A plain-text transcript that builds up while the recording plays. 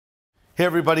Hey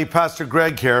everybody, Pastor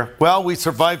Greg here. Well, we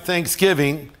survived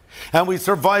Thanksgiving and we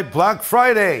survived Black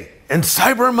Friday and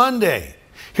Cyber Monday.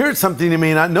 Here's something you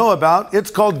may not know about.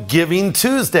 It's called Giving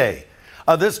Tuesday.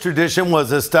 This tradition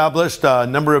was established a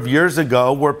number of years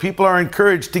ago where people are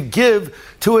encouraged to give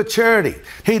to a charity.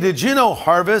 Hey, did you know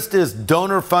Harvest is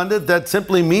donor funded? That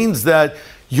simply means that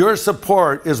your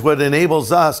support is what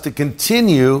enables us to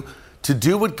continue to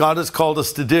do what God has called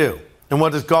us to do. And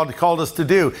what has God called us to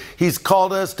do? He's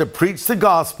called us to preach the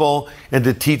gospel and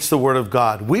to teach the word of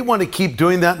God. We want to keep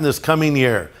doing that in this coming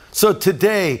year. So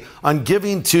today, on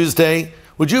Giving Tuesday,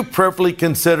 would you prayerfully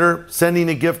consider sending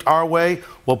a gift our way?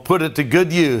 We'll put it to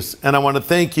good use, and I want to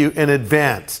thank you in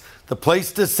advance. The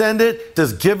place to send it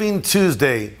is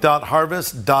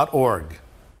givingtuesday.harvest.org.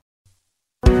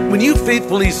 When you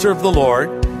faithfully serve the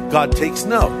Lord, God takes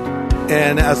note.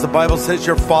 And as the Bible says,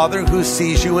 your Father who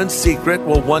sees you in secret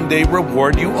will one day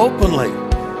reward you openly.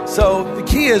 So the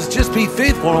key is just be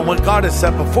faithful in what God has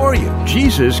set before you.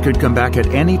 Jesus could come back at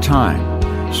any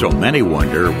time. So many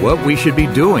wonder what we should be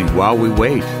doing while we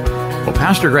wait. Well,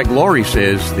 Pastor Greg Laurie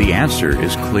says the answer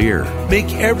is clear.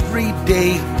 Make every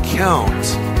day count.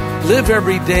 Live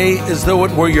every day as though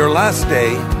it were your last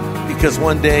day, because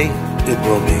one day it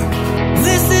will be.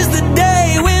 This is the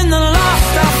day when the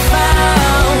lost are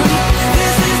found.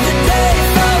 This is the day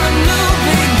for a new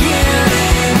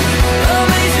beginning.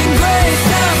 Amazing grace,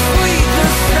 how sweet the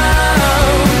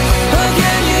sound.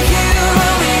 Again you hear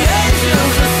all the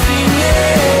angels are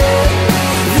singing.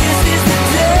 This is the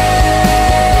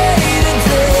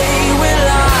day when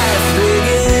life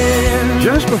begins.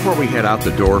 Just before we head out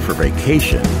the door for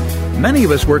vacation, many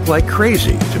of us work like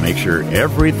crazy to make sure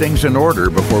everything's in order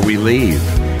before we leave.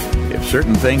 If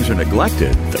certain things are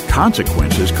neglected, the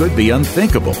consequences could be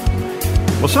unthinkable.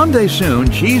 Well, someday soon,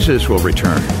 Jesus will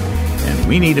return, and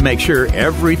we need to make sure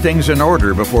everything's in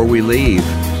order before we leave,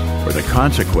 or the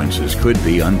consequences could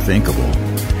be unthinkable.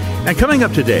 And coming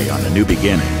up today on A New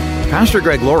Beginning, Pastor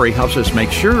Greg Laurie helps us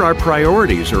make sure our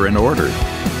priorities are in order,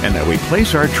 and that we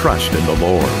place our trust in the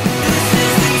Lord.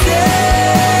 This is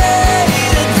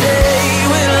the day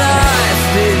when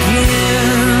life begins.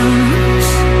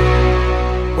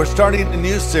 We're starting a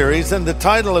new series, and the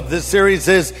title of this series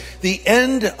is The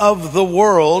End of the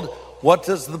World. What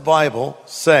does the Bible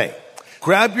say?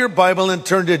 Grab your Bible and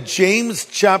turn to James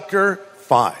chapter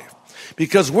 5,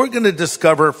 because we're going to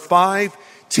discover 5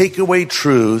 takeaway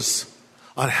truths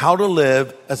on how to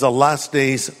live as a last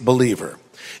days believer.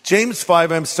 James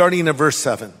 5, I'm starting at verse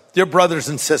 7. Dear brothers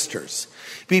and sisters,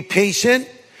 be patient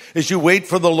as you wait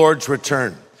for the Lord's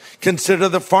return. Consider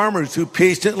the farmers who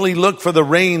patiently look for the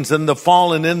rains in the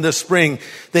fall and in the spring.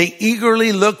 They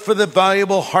eagerly look for the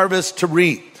valuable harvest to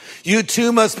reap. You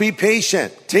too must be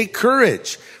patient. Take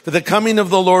courage, for the coming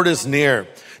of the Lord is near.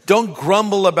 Don't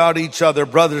grumble about each other,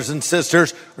 brothers and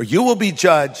sisters, or you will be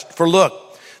judged. For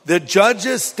look, the judge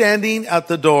is standing at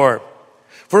the door.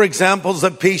 For examples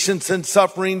of patience and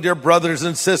suffering, dear brothers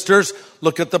and sisters,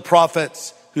 look at the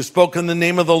prophets who spoke in the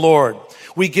name of the Lord.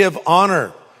 We give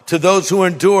honor to those who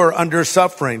endure under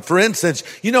suffering. For instance,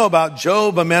 you know about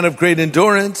Job, a man of great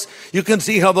endurance. You can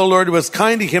see how the Lord was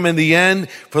kind to him in the end,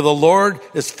 for the Lord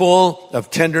is full of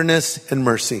tenderness and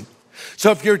mercy.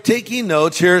 So if you're taking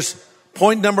notes, here's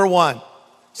point number 1.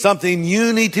 Something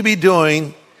you need to be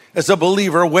doing as a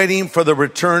believer waiting for the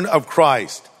return of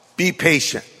Christ. Be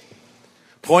patient.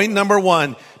 Point number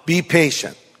 1, be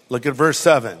patient. Look at verse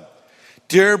 7.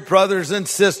 Dear brothers and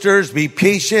sisters, be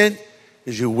patient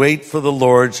as you wait for the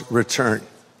Lord's return.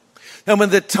 Now,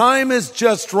 when the time is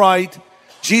just right,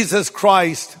 Jesus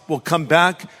Christ will come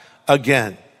back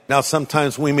again. Now,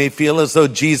 sometimes we may feel as though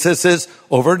Jesus is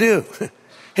overdue.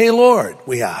 Hey, Lord,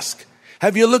 we ask,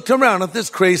 have you looked around at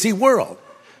this crazy world?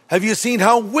 Have you seen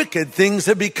how wicked things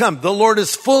have become? The Lord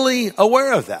is fully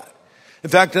aware of that.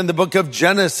 In fact, in the book of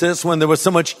Genesis, when there was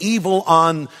so much evil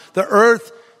on the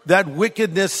earth, that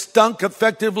wickedness stunk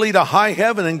effectively to high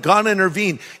heaven, and God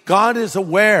intervened. God is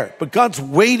aware, but God's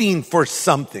waiting for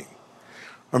something.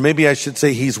 Or maybe I should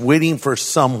say he's waiting for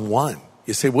someone.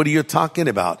 You say, what are you talking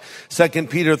about?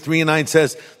 2 Peter 3:9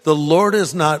 says, the Lord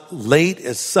is not late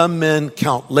as some men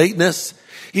count lateness.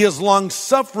 He is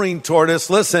long-suffering toward us,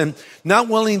 listen, not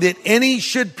willing that any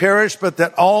should perish, but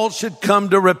that all should come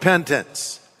to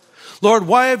repentance. Lord,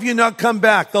 why have you not come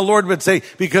back? The Lord would say,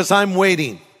 because I'm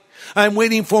waiting. I'm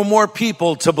waiting for more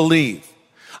people to believe.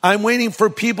 I'm waiting for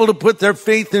people to put their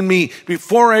faith in me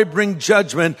before I bring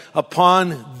judgment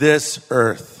upon this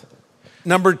earth.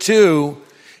 Number 2,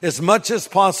 as much as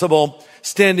possible,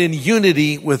 stand in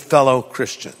unity with fellow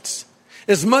Christians.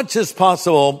 As much as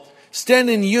possible, Stand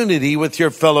in unity with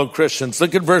your fellow Christians.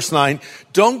 Look at verse 9.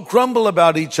 Don't grumble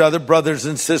about each other, brothers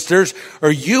and sisters,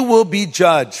 or you will be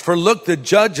judged. For look, the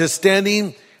judge is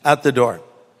standing at the door.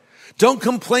 Don't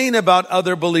complain about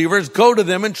other believers. Go to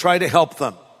them and try to help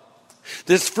them.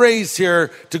 This phrase here,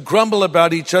 to grumble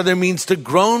about each other, means to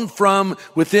groan from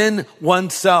within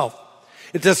oneself.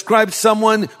 It describes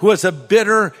someone who has a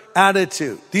bitter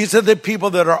attitude. These are the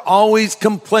people that are always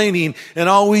complaining and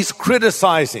always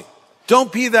criticizing.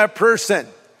 Don't be that person.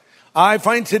 I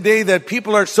find today that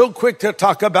people are so quick to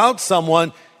talk about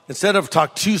someone instead of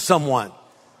talk to someone.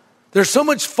 There's so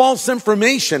much false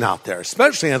information out there,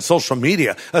 especially on social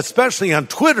media, especially on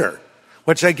Twitter,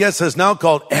 which I guess is now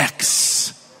called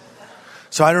X.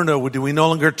 So I don't know, do we no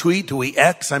longer tweet? Do we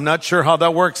X? I'm not sure how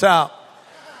that works out.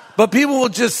 But people will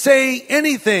just say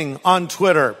anything on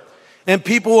Twitter, and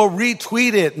people will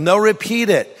retweet it and they'll repeat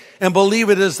it and believe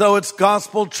it as though it's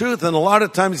gospel truth. And a lot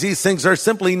of times these things are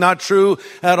simply not true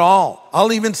at all.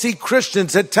 I'll even see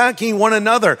Christians attacking one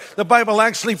another. The Bible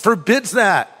actually forbids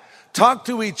that. Talk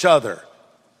to each other.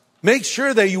 Make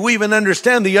sure that you even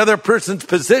understand the other person's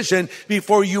position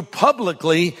before you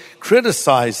publicly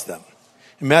criticize them.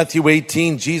 In Matthew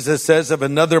 18, Jesus says, if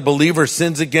another believer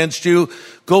sins against you,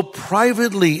 go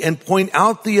privately and point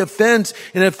out the offense.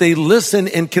 And if they listen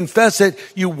and confess it,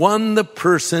 you won the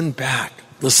person back.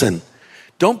 Listen,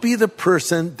 don't be the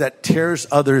person that tears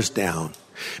others down.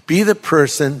 Be the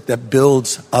person that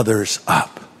builds others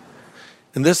up.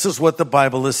 And this is what the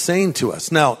Bible is saying to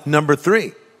us. Now, number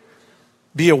 3,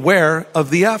 be aware of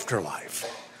the afterlife.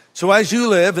 So as you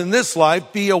live in this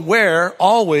life, be aware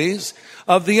always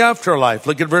of the afterlife.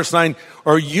 Look at verse 9.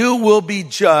 Or you will be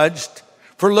judged,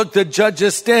 for look, the judge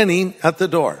is standing at the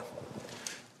door.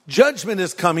 Judgment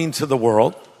is coming to the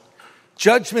world.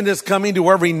 Judgment is coming to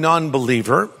every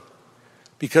non-believer,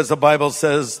 because the Bible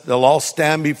says they'll all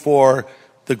stand before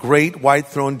the great white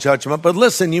throne judgment. But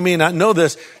listen, you may not know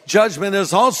this. Judgment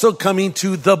is also coming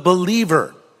to the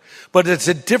believer. But it's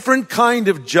a different kind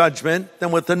of judgment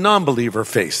than what the non-believer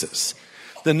faces.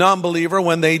 The non-believer,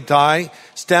 when they die,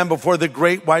 stand before the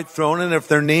great white throne, and if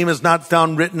their name is not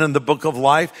found written in the book of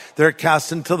life, they're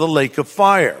cast into the lake of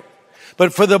fire.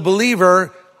 But for the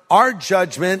believer, our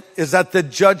judgment is at the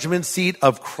judgment seat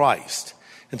of Christ.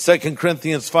 And 2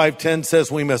 Corinthians 5:10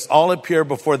 says we must all appear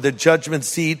before the judgment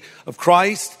seat of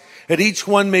Christ, and each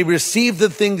one may receive the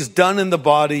things done in the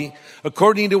body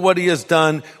according to what he has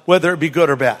done, whether it be good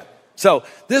or bad. So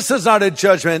this is not a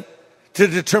judgment to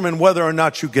determine whether or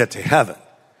not you get to heaven,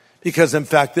 because in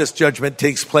fact this judgment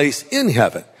takes place in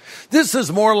heaven. This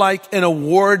is more like an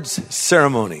awards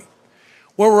ceremony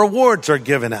where rewards are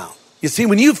given out. You see,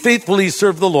 when you faithfully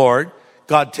serve the Lord,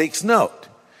 God takes note.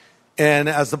 And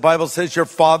as the Bible says, your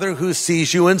Father who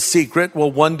sees you in secret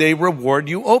will one day reward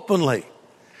you openly.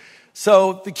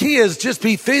 So the key is just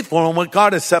be faithful in what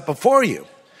God has set before you.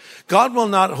 God will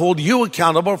not hold you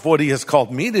accountable for what he has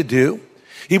called me to do.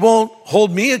 He won't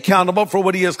hold me accountable for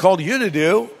what he has called you to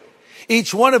do.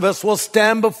 Each one of us will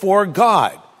stand before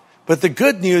God. But the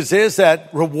good news is that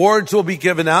rewards will be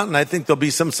given out, and I think there'll be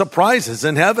some surprises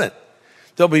in heaven.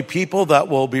 There'll be people that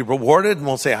will be rewarded and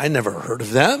will say, I never heard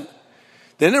of them.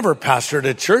 They never pastored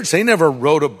a church. They never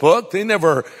wrote a book. They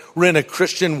never ran a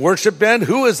Christian worship band.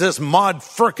 Who is this Maud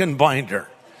Firkenbinder?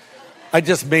 I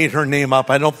just made her name up.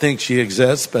 I don't think she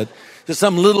exists, but just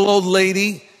some little old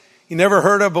lady you never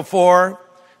heard of before,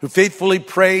 who faithfully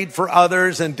prayed for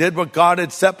others and did what God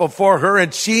had set before her,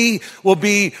 and she will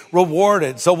be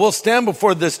rewarded. So we'll stand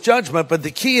before this judgment, but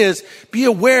the key is be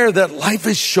aware that life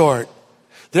is short.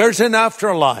 There's an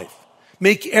afterlife.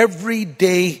 Make every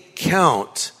day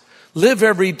count. Live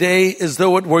every day as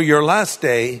though it were your last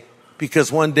day, because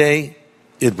one day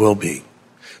it will be.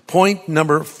 Point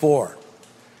number 4,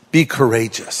 be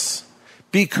courageous.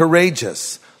 Be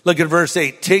courageous. Look at verse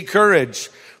 8. Take courage,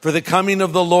 for the coming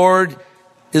of the Lord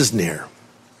is near.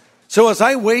 So as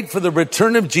I wait for the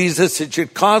return of Jesus, it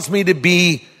should cause me to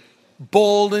be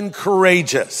bold and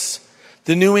courageous.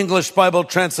 The New English Bible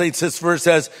translates this verse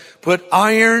as, put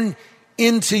iron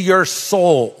into your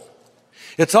soul.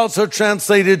 It's also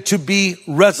translated to be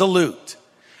resolute.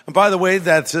 And by the way,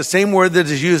 that's the same word that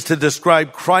is used to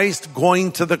describe Christ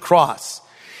going to the cross.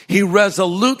 He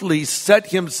resolutely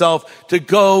set himself to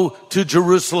go to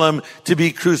Jerusalem to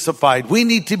be crucified. We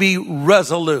need to be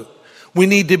resolute. We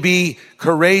need to be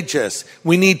courageous.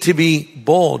 We need to be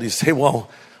bold. You say, well,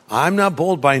 I'm not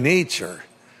bold by nature.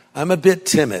 I'm a bit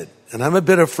timid and I'm a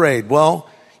bit afraid. Well,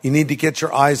 you need to get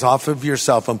your eyes off of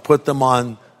yourself and put them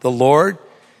on the Lord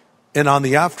and on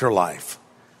the afterlife.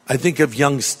 I think of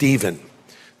young Stephen,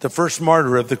 the first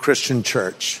martyr of the Christian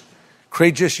church.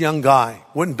 Courageous young guy,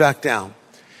 wouldn't back down.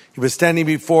 He was standing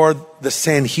before the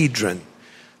Sanhedrin.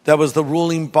 That was the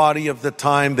ruling body of the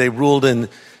time. They ruled in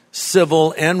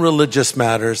civil and religious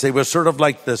matters. They were sort of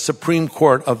like the Supreme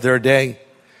Court of their day.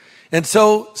 And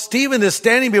so Stephen is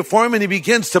standing before him and he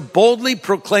begins to boldly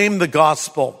proclaim the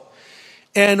gospel.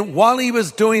 And while he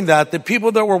was doing that, the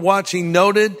people that were watching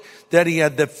noted that he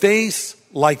had the face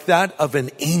like that of an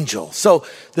angel. So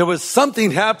there was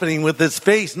something happening with his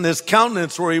face and his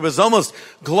countenance where he was almost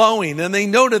glowing. And they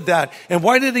noted that. And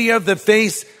why did he have the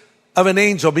face of an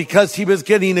angel? Because he was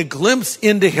getting a glimpse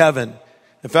into heaven.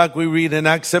 In fact, we read in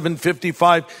Acts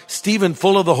 7:55, Stephen,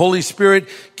 full of the Holy Spirit,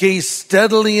 gazed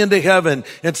steadily into heaven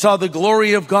and saw the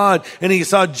glory of God. And he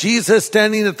saw Jesus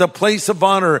standing at the place of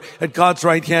honor at God's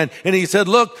right hand. And he said,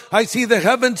 look, I see the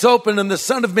heavens open and the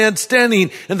Son of Man standing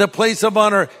in the place of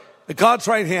honor at God's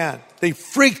right hand. They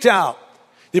freaked out.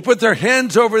 They put their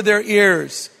hands over their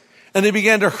ears and they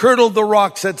began to hurtle the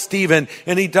rocks at Stephen,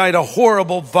 and he died a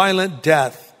horrible, violent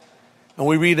death. And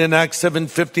we read in Acts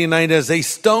 7:59, as they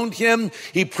stoned him,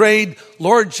 he prayed,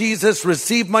 Lord Jesus,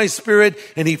 receive my spirit.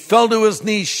 And he fell to his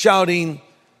knees shouting,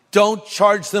 don't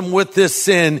charge them with this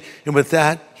sin. And with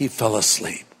that, he fell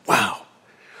asleep. Wow.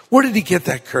 Where did he get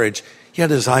that courage? He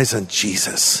had his eyes on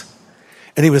Jesus.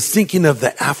 And he was thinking of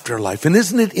the afterlife. And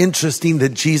isn't it interesting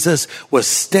that Jesus was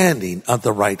standing at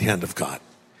the right hand of God?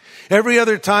 Every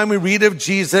other time we read of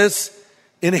Jesus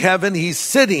in heaven, he's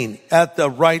sitting at the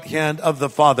right hand of the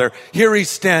Father. Here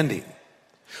he's standing.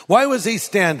 Why was he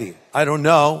standing? I don't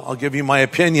know. I'll give you my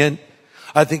opinion.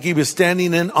 I think he was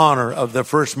standing in honor of the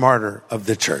first martyr of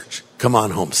the church. Come on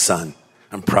home, son.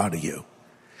 I'm proud of you.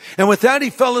 And with that,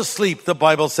 he fell asleep, the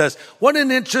Bible says. What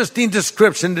an interesting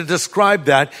description to describe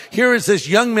that. Here is this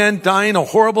young man dying a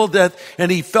horrible death, and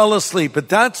he fell asleep. But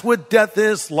that's what death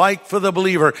is like for the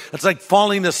believer. It's like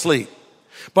falling asleep.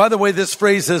 By the way, this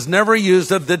phrase is never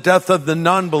used of the death of the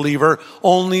non-believer,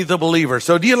 only the believer.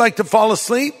 So do you like to fall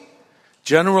asleep?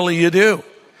 Generally you do.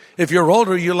 If you're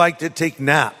older, you like to take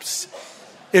naps.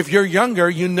 If you're younger,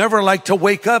 you never like to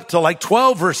wake up till like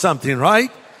 12 or something, right?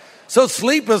 So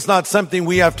sleep is not something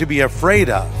we have to be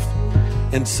afraid of.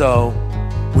 And so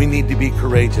we need to be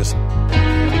courageous.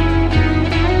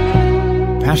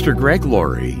 Pastor Greg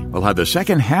Laurie will have the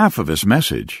second half of his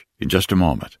message in just a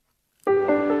moment.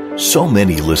 So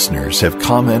many listeners have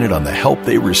commented on the help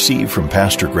they receive from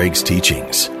Pastor Greg's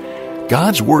teachings.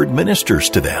 God's Word ministers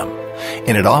to them,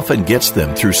 and it often gets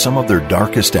them through some of their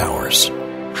darkest hours.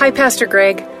 Hi, Pastor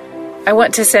Greg. I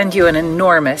want to send you an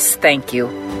enormous thank you.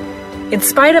 In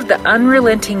spite of the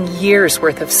unrelenting years'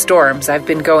 worth of storms I've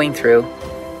been going through,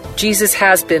 Jesus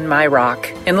has been my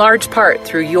rock, in large part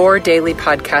through your daily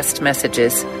podcast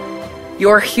messages.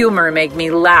 Your humor made me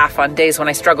laugh on days when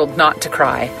I struggled not to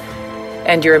cry.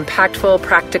 And your impactful,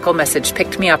 practical message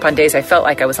picked me up on days I felt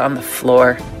like I was on the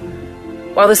floor.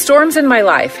 While the storms in my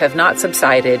life have not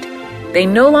subsided, they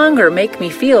no longer make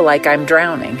me feel like I'm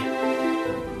drowning.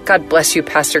 God bless you,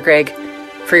 Pastor Greg,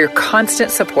 for your constant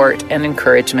support and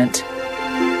encouragement.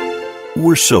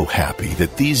 We're so happy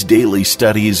that these daily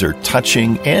studies are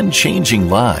touching and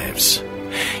changing lives.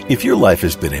 If your life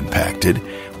has been impacted,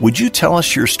 would you tell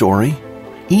us your story?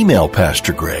 Email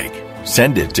Pastor Greg.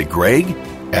 Send it to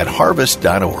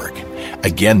greg@harvest.org.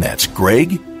 Again, that's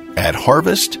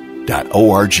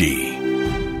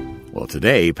greg@harvest.org. Well,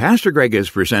 today, Pastor Greg is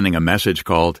presenting a message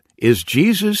called, Is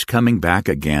Jesus Coming Back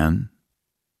Again?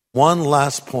 One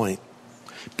last point.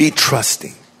 Be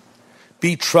trusting.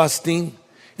 Be trusting,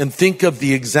 and think of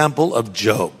the example of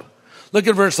Job. Look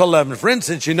at verse 11. For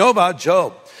instance, you know about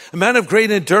Job, a man of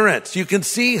great endurance. You can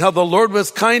see how the Lord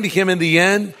was kind to him in the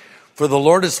end, for the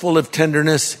Lord is full of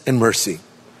tenderness and mercy.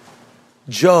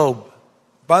 Job,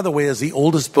 by the way, is the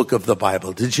oldest book of the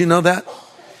Bible. Did you know that?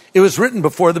 It was written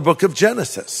before the book of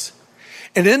Genesis.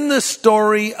 And in the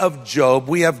story of Job,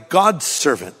 we have God's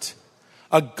servant,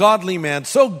 a godly man,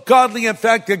 so godly, in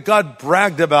fact, that God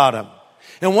bragged about him.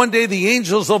 And one day the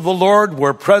angels of the Lord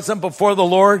were present before the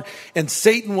Lord, and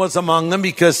Satan was among them,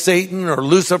 because Satan, or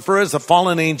Lucifer, is a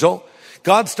fallen angel.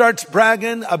 God starts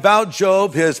bragging about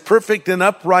Job, his perfect and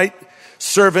upright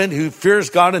servant who fears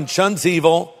God and shuns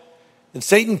evil. And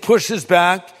Satan pushes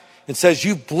back and says,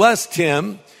 you've blessed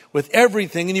him with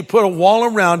everything, and you put a wall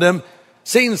around him.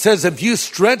 Satan says, if you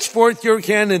stretch forth your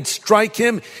hand and strike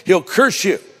him, he'll curse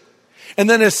you. And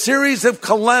then a series of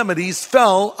calamities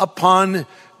fell upon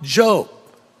Job.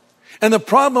 And the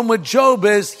problem with Job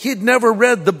is he'd never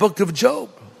read the book of Job.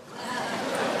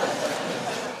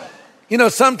 You know,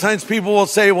 sometimes people will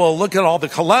say, well, look at all the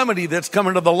calamity that's come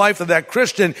into the life of that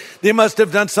Christian. They must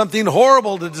have done something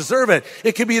horrible to deserve it.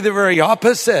 It could be the very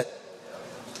opposite.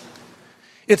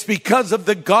 It's because of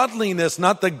the godliness,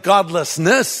 not the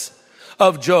godlessness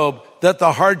of Job that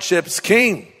the hardships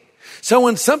came. So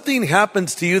when something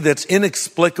happens to you that's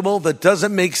inexplicable, that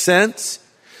doesn't make sense,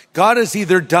 God has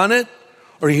either done it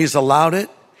or he's allowed it,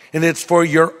 and it's for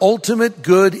your ultimate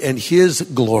good and his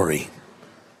glory.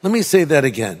 Let me say that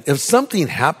again. If something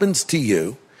happens to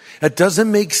you that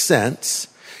doesn't make sense,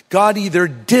 God either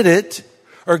did it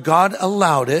or God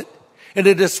allowed it, and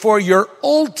it is for your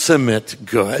ultimate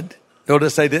good.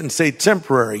 Notice I didn't say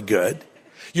temporary good.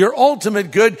 Your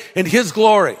ultimate good and his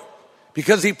glory.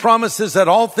 Because he promises that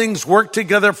all things work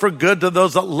together for good to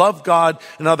those that love God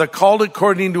and are called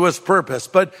according to his purpose.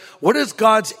 But what is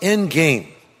God's end game?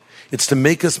 It's to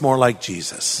make us more like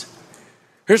Jesus.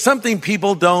 Here's something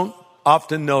people don't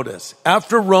often notice.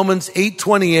 After Romans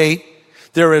 8:28,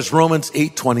 there is Romans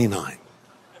 8:29.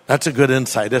 That's a good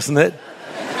insight, isn't it?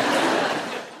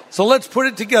 So let's put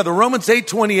it together. Romans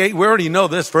 8:28, we already know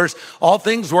this verse. All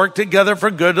things work together for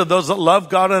good to those that love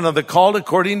God and are called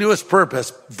according to his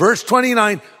purpose. Verse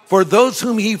 29, for those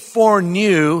whom he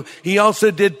foreknew, he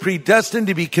also did predestine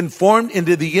to be conformed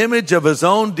into the image of his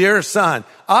own dear son.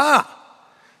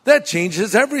 That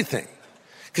changes everything.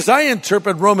 Because I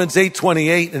interpret Romans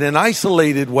 8:28 in an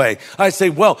isolated way. I say,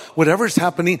 well, whatever's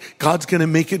happening, God's going to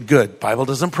make it good. Bible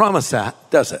doesn't promise that,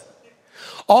 does it?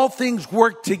 All things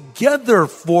work together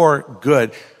for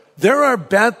good. There are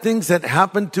bad things that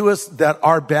happen to us that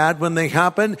are bad when they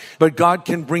happen, but God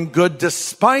can bring good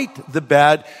despite the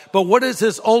bad. But what is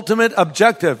his ultimate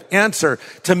objective? Answer,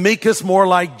 to make us more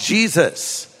like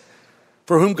Jesus.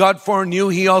 For whom God foreknew,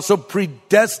 he also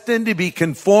predestined to be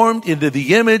conformed into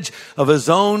the image of his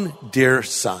own dear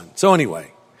son. So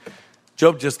anyway,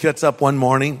 Job just gets up one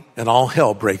morning and all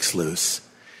hell breaks loose.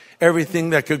 Everything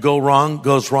that could go wrong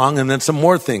goes wrong, and then some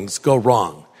more things go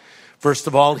wrong. First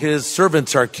of all, his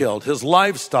servants are killed. His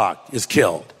livestock is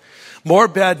killed. More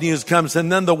bad news comes,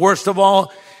 and then the worst of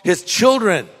all, his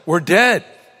children were dead.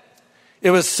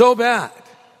 It was so bad.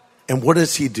 And what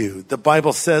does he do? The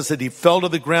Bible says that he fell to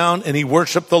the ground and he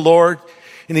worshiped the Lord.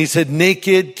 And he said,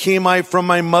 naked came I from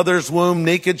my mother's womb,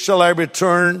 naked shall I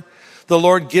return. The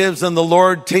Lord gives and the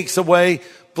Lord takes away.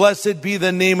 Blessed be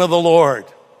the name of the Lord.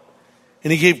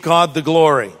 And he gave God the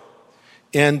glory.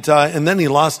 And then he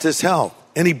lost his health.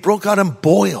 And he broke out in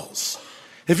boils.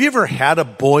 Have you ever had a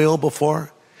boil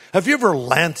before? Have you ever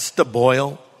lanced a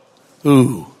boil?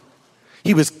 Ooh.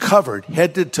 He was covered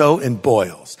head to toe in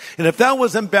boils. And if that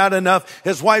wasn't bad enough,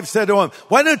 his wife said to him,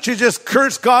 why don't you just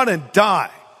curse God and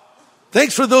die?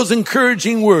 Thanks for those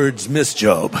encouraging words, Miss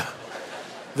Job.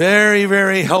 Very,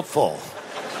 very helpful.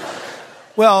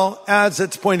 Well, as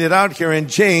it's pointed out here in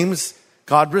James,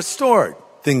 God restored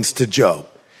things to Job.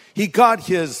 He got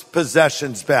his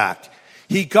possessions back.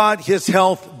 He got his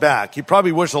health back. He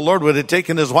probably wished the Lord would have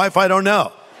taken his wife. I don't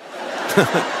know.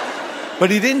 But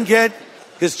he didn't get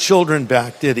his children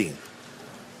back, did he?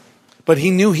 But he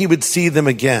knew he would see them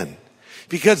again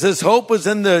because his hope was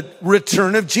in the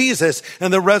return of Jesus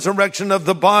and the resurrection of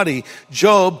the body.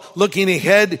 Job, looking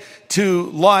ahead to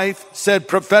life, said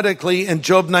prophetically in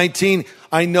Job 19,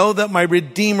 I know that my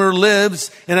Redeemer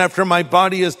lives, and after my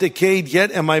body is decayed,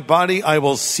 yet in my body I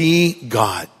will see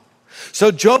God.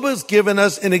 So Job has given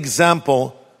us an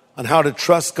example on how to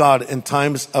trust God in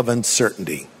times of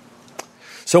uncertainty.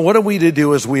 So what are we to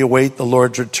do as we await the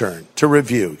Lord's return? To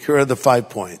review, here are the 5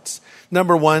 points.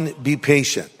 Number 1, be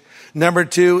patient. Number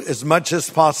 2, as much as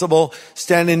possible,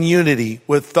 stand in unity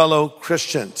with fellow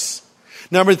Christians.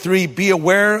 Number 3, be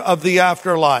aware of the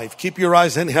afterlife. Keep your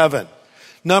eyes in heaven.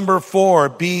 Number 4,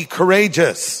 be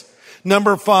courageous.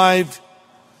 Number 5,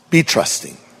 be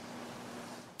trusting.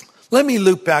 Let me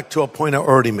loop back to a point I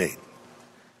already made.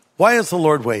 Why is the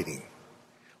Lord waiting?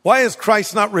 Why has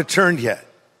Christ not returned yet?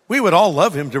 We would all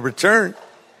love him to return.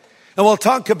 And we'll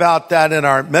talk about that in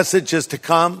our messages to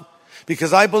come,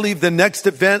 because I believe the next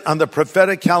event on the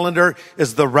prophetic calendar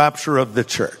is the rapture of the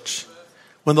church.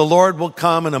 When the Lord will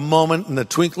come in a moment, in the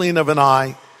twinkling of an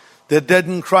eye, the dead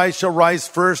in Christ shall rise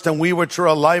first, and we which are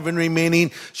alive and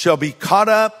remaining shall be caught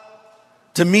up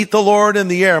to meet the Lord in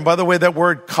the air. And by the way, that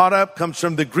word caught up comes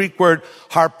from the Greek word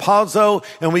harpazo,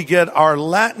 and we get our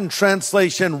Latin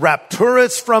translation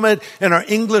rapturus from it and our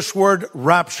English word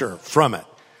rapture from it.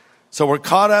 So we're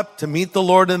caught up to meet the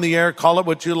Lord in the air. Call it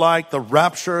what you like, the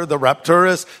rapture, the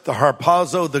rapturus, the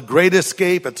harpazo, the great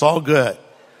escape. It's all good.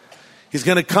 He's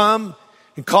going to come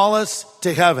and call us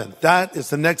to heaven. That is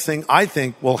the next thing I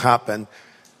think will happen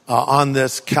on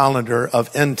this calendar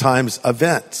of end times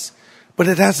events. But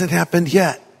it hasn't happened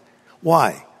yet.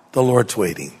 Why? The Lord's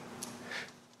waiting.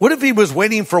 What if he was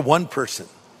waiting for one person?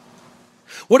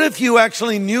 What if you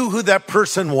actually knew who that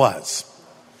person was?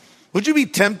 Would you be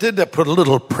tempted to put a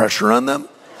little pressure on them?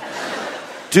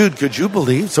 Dude, could you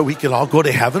believe so we could all go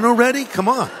to heaven already? Come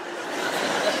on.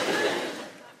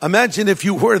 Imagine if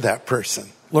you were that person.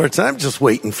 Lord said, I'm just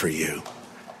waiting for you.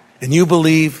 And you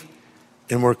believe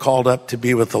and we're called up to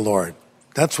be with the Lord.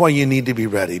 That's why you need to be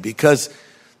ready, because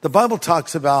the Bible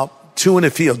talks about two in a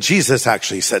field. Jesus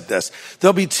actually said this.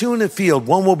 There'll be two in a field.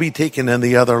 One will be taken and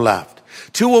the other left.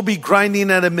 Two will be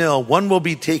grinding at a mill. One will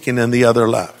be taken and the other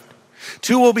left.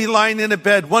 Two will be lying in a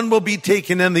bed. One will be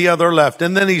taken and the other left.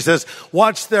 And then he says,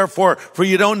 watch therefore, for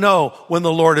you don't know when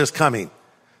the Lord is coming.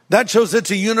 That shows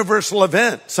it's a universal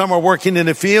event. Some are working in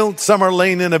a field. Some are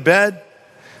laying in a bed.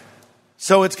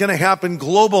 So it's going to happen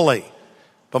globally.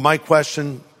 But my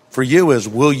question for you is,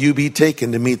 will you be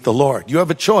taken to meet the Lord? You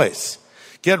have a choice.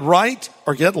 Get right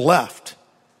or get left.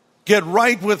 Get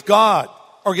right with God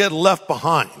or get left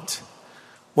behind.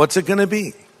 What's it going to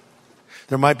be?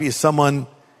 There might be someone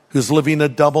who's living a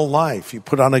double life. You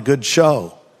put on a good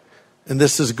show. And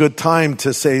this is a good time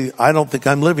to say, I don't think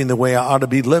I'm living the way I ought to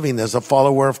be living as a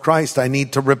follower of Christ. I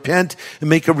need to repent and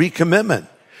make a recommitment.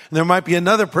 And there might be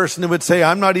another person who would say,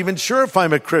 I'm not even sure if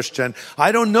I'm a Christian.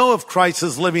 I don't know if Christ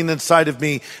is living inside of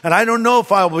me. And I don't know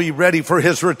if I'll be ready for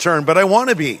his return, but I want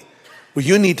to be. Well,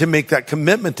 you need to make that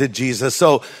commitment to Jesus.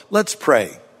 So let's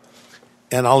pray.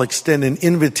 And I'll extend an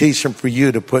invitation for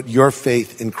you to put your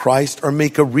faith in Christ or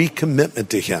make a recommitment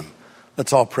to him.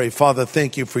 Let's all pray. Father,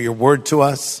 thank you for your word to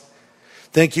us.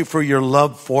 Thank you for your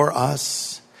love for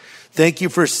us. Thank you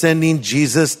for sending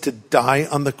Jesus to die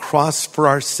on the cross for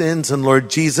our sins. And Lord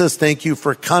Jesus, thank you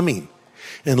for coming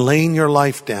and laying your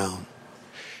life down.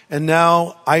 And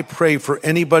now I pray for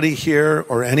anybody here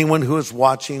or anyone who is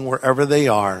watching wherever they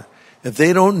are, if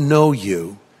they don't know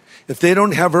you, if they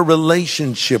don't have a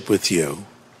relationship with you,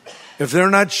 if they're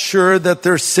not sure that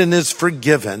their sin is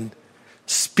forgiven,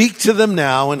 speak to them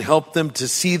now and help them to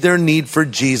see their need for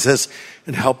Jesus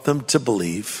and help them to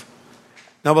believe.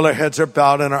 Now, while our heads are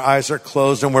bowed and our eyes are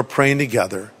closed and we're praying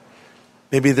together,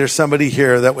 maybe there's somebody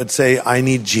here that would say, I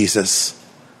need Jesus.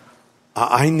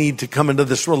 I need to come into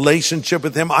this relationship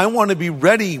with him. I want to be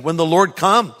ready when the Lord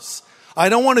comes. I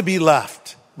don't want to be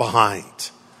left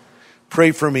behind.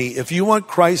 Pray for me. If you want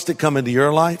Christ to come into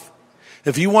your life,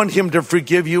 if you want him to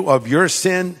forgive you of your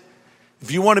sin,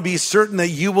 if you want to be certain that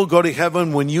you will go to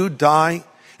heaven when you die,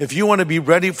 if you want to be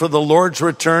ready for the Lord's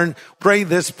return, pray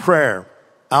this prayer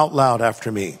out loud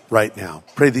after me right now.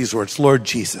 Pray these words. Lord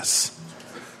Jesus,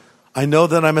 I know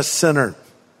that I'm a sinner,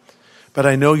 but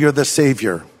I know you're the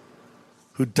Savior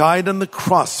who died on the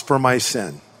cross for my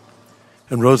sin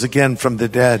and rose again from the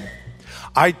dead.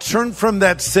 I turn from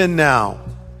that sin now,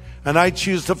 and I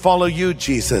choose to follow you,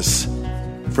 Jesus,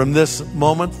 from this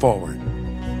moment forward.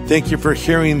 Thank you for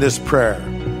hearing this prayer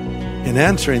and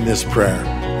answering this prayer.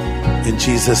 In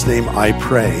Jesus' name I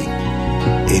pray.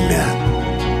 Amen.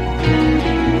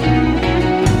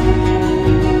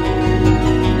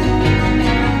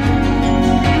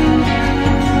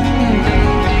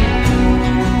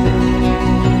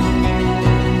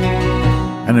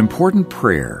 An important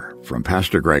prayer from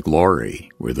Pastor Greg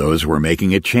Laurie with those who are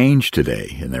making a change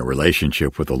today in their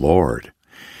relationship with the Lord.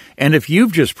 And if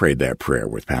you've just prayed that prayer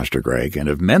with Pastor Greg and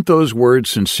have meant those words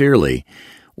sincerely,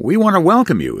 we want to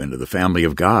welcome you into the family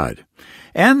of God.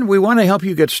 And we want to help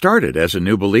you get started as a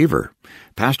new believer.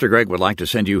 Pastor Greg would like to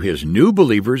send you his New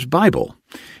Believer's Bible.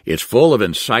 It's full of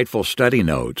insightful study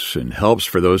notes and helps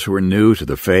for those who are new to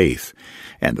the faith.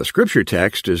 And the scripture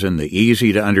text is in the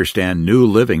easy-to-understand New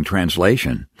Living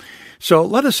Translation. So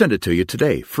let us send it to you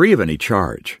today, free of any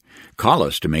charge. Call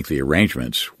us to make the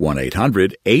arrangements,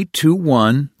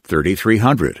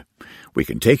 1-800-821-3300. We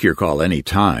can take your call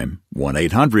anytime,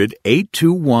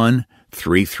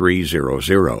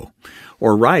 1-800-821-3300.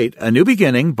 Or write A New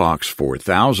Beginning, Box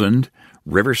 4000,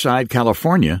 Riverside,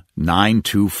 California,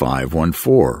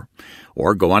 92514.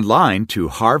 Or go online to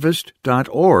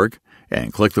harvest.org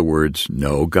and click the words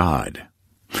Know God.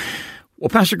 Well,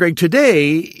 Pastor Greg,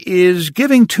 today is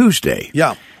Giving Tuesday.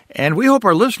 Yeah. And we hope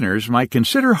our listeners might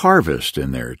consider Harvest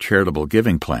in their charitable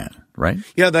giving plan, right?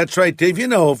 Yeah, that's right, Dave. You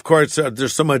know, of course,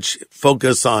 there's so much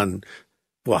focus on,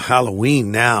 well,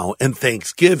 Halloween now and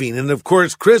Thanksgiving and, of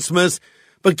course, Christmas.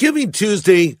 But Giving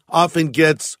Tuesday often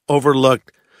gets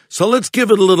overlooked. So let's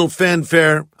give it a little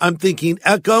fanfare. I'm thinking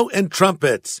echo and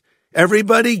trumpets.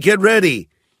 Everybody get ready.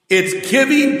 It's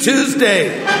Giving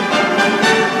Tuesday.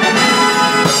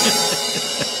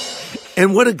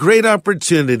 And what a great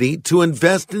opportunity to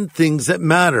invest in things that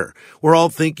matter. We're all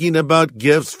thinking about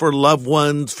gifts for loved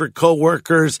ones, for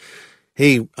coworkers.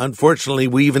 Hey, unfortunately,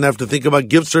 we even have to think about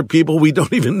gifts for people we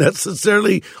don't even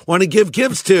necessarily want to give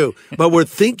gifts to. But we're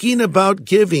thinking about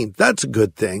giving. That's a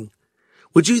good thing.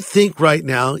 Would you think right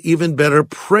now, even better,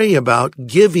 pray about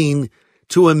giving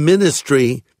to a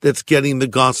ministry that's getting the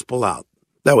gospel out.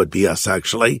 That would be us,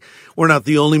 actually. We're not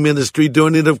the only ministry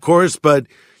doing it, of course, but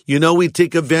you know we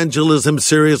take evangelism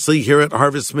seriously here at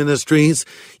Harvest Ministries.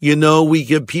 You know we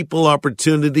give people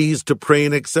opportunities to pray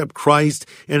and accept Christ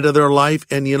into their life.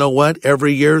 And you know what?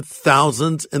 Every year,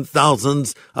 thousands and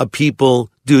thousands of people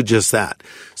do just that.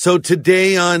 So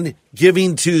today on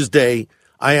Giving Tuesday,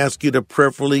 I ask you to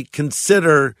prayerfully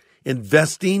consider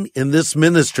investing in this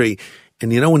ministry.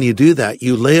 And you know, when you do that,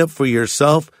 you lay up for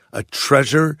yourself a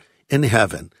treasure in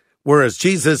heaven. Whereas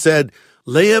Jesus said,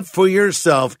 lay up for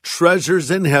yourself treasures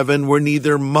in heaven where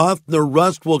neither moth nor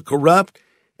rust will corrupt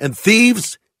and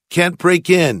thieves can't break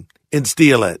in and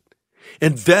steal it.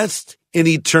 Invest in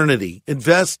eternity.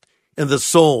 Invest in the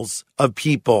souls of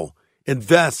people.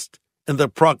 Invest in the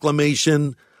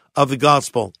proclamation of the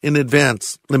gospel in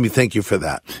advance. Let me thank you for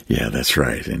that. Yeah, that's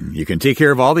right. And you can take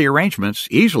care of all the arrangements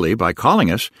easily by calling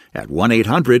us at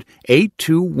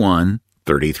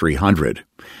 1-800-821-3300.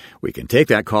 We can take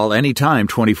that call anytime,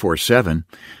 24/7.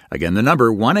 Again, the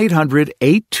number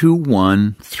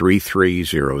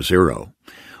 1-800-821-3300.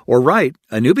 Or write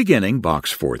A New Beginning,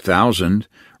 Box 4000,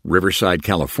 Riverside,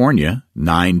 California,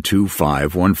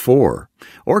 92514.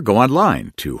 Or go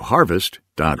online to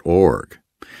harvest.org.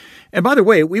 And by the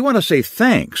way, we want to say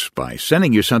thanks by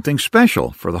sending you something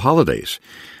special for the holidays.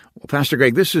 Well, Pastor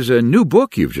Greg, this is a new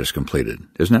book you've just completed.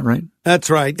 Isn't that right? That's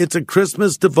right. It's a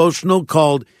Christmas devotional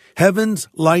called Heaven's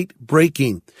Light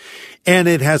Breaking. And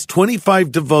it has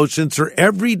 25 devotions for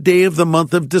every day of the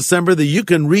month of December that you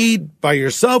can read by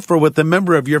yourself or with a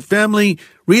member of your family.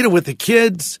 Read it with the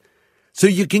kids so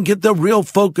you can get the real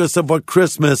focus of what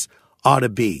Christmas ought to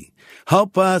be.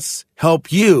 Help us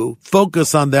help you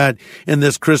focus on that in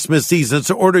this Christmas season.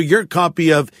 So order your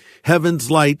copy of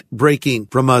Heaven's Light Breaking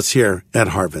from us here at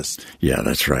Harvest. Yeah,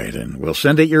 that's right. And we'll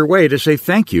send it your way to say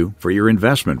thank you for your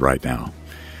investment right now.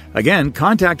 Again,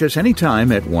 contact us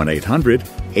anytime at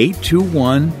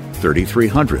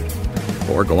 1-800-821-3300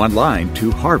 or go online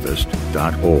to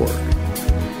harvest.org.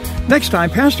 Next time,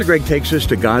 Pastor Greg takes us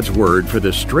to God's Word for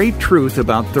the straight truth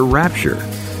about the rapture.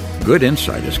 Good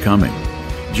insight is coming.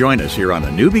 Join us here on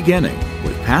A New Beginning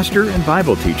with pastor and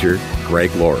Bible teacher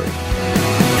Greg Laurie.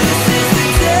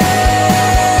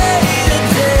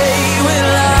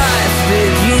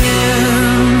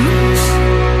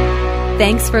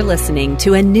 Thanks for listening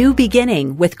to A New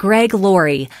Beginning with Greg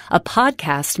Laurie, a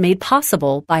podcast made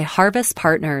possible by Harvest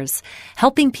Partners,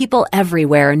 helping people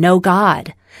everywhere know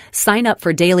God. Sign up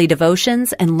for daily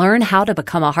devotions and learn how to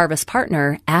become a Harvest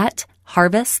Partner at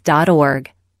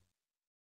harvest.org.